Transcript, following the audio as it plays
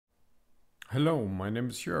Hello, my name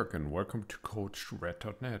is Jörg and welcome to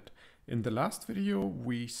coachRED.net. In the last video,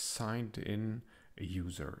 we signed in a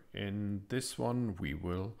user. In this one, we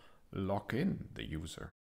will log in the user.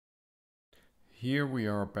 Here we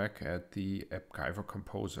are back at the Appgyver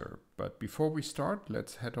composer. But before we start,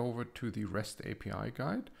 let's head over to the REST API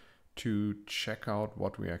guide to check out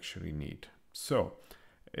what we actually need. So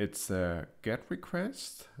it's a GET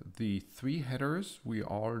request, the three headers we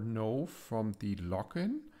all know from the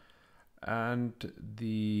login. And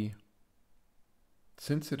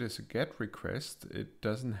since it is a GET request, it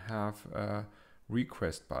doesn't have a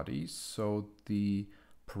request body. So the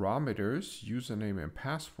parameters, username and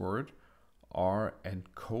password, are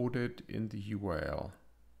encoded in the URL.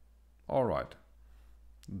 All right,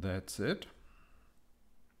 that's it.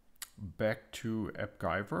 Back to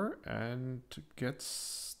Appgyver and get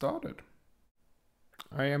started.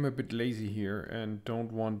 I am a bit lazy here and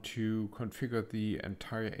don't want to configure the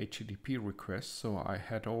entire HTTP request, so I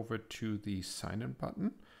head over to the sign-in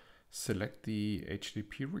button, select the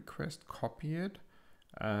HTTP request, copy it,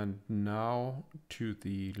 and now to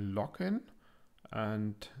the login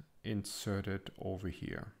and insert it over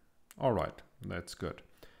here. All right, that's good.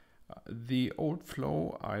 The old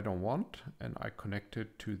flow I don't want, and I connect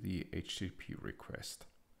it to the HTTP request.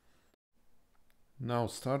 Now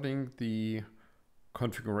starting the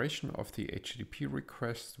configuration of the HTTP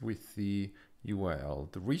request with the URL.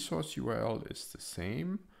 The resource URL is the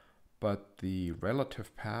same, but the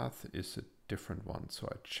relative path is a different one. So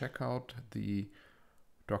I check out the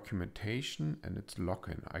documentation and it's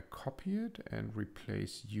login. I copy it and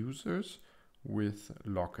replace users with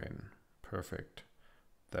login. Perfect.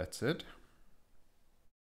 That's it.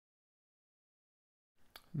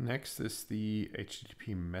 Next is the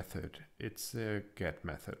HTTP method. It's a GET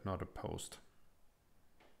method, not a POST.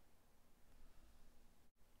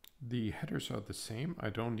 The headers are the same.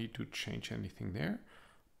 I don't need to change anything there,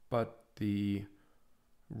 but the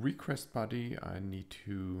request body I need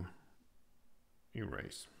to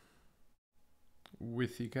erase.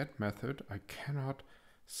 With the GET method, I cannot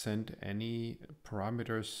send any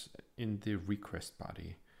parameters in the request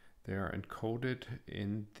body. They are encoded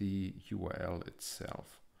in the URL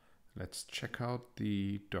itself. Let's check out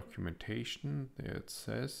the documentation. There it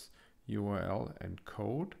says URL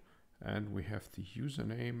encode. And we have the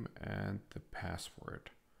username and the password.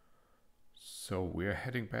 So we're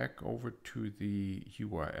heading back over to the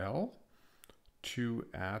URL to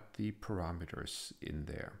add the parameters in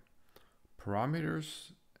there.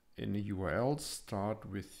 Parameters in the URL start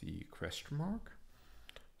with the question mark.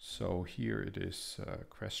 So here it is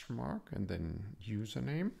question mark and then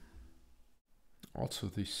username. Also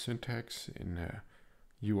the syntax in a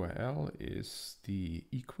URL is the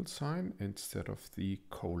equal sign instead of the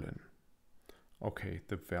colon. Okay,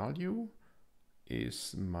 the value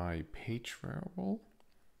is my page variable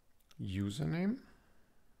username.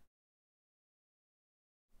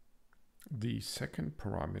 The second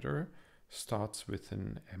parameter starts with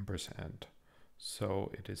an ampersand.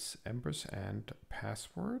 So it is ampersand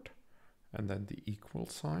password and then the equal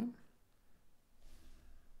sign.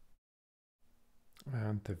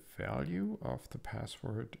 And the value of the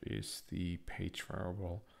password is the page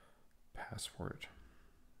variable password.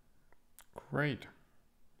 Great.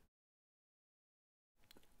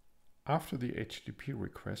 After the HTTP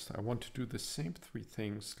request, I want to do the same three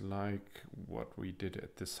things like what we did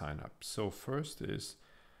at the sign up. So first is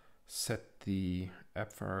set the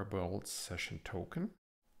app variable session token.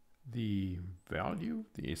 The value,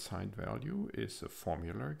 the assigned value, is a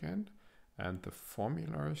formula again. And the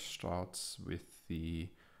formula starts with the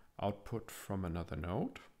output from another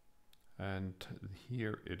node. And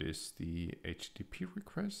here it is the HTTP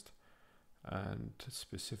request. And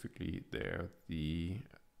specifically there, the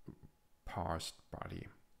parsed body.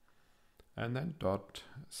 And then dot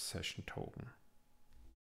session token.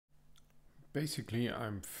 Basically,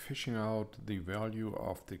 I'm fishing out the value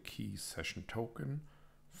of the key session token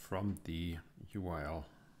from the URL.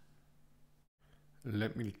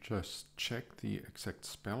 Let me just check the exact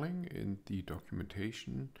spelling in the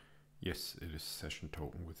documentation. Yes, it is session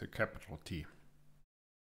token with a capital T.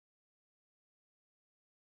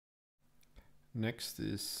 Next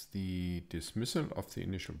is the dismissal of the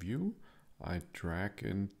initial view. I drag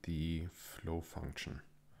in the flow function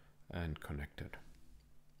and connect it.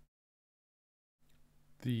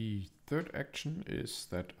 The third action is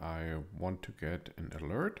that I want to get an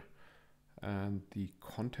alert, and the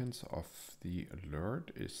contents of the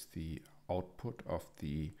alert is the output of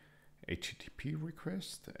the HTTP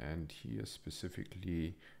request, and here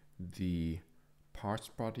specifically the parse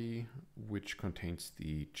body, which contains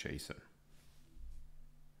the JSON.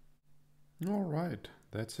 All right,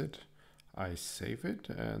 that's it. I save it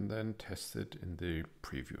and then test it in the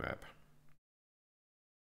preview app.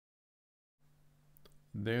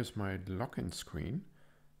 There's my login screen.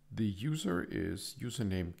 The user is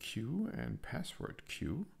username Q and password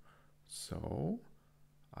Q. So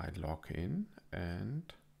I log in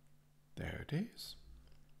and there it is.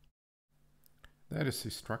 That is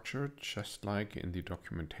the structure just like in the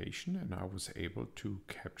documentation, and I was able to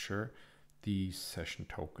capture the session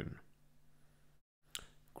token.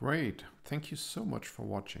 Great, thank you so much for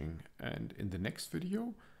watching, and in the next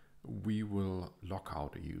video we will lock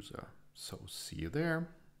out a user. So see you there.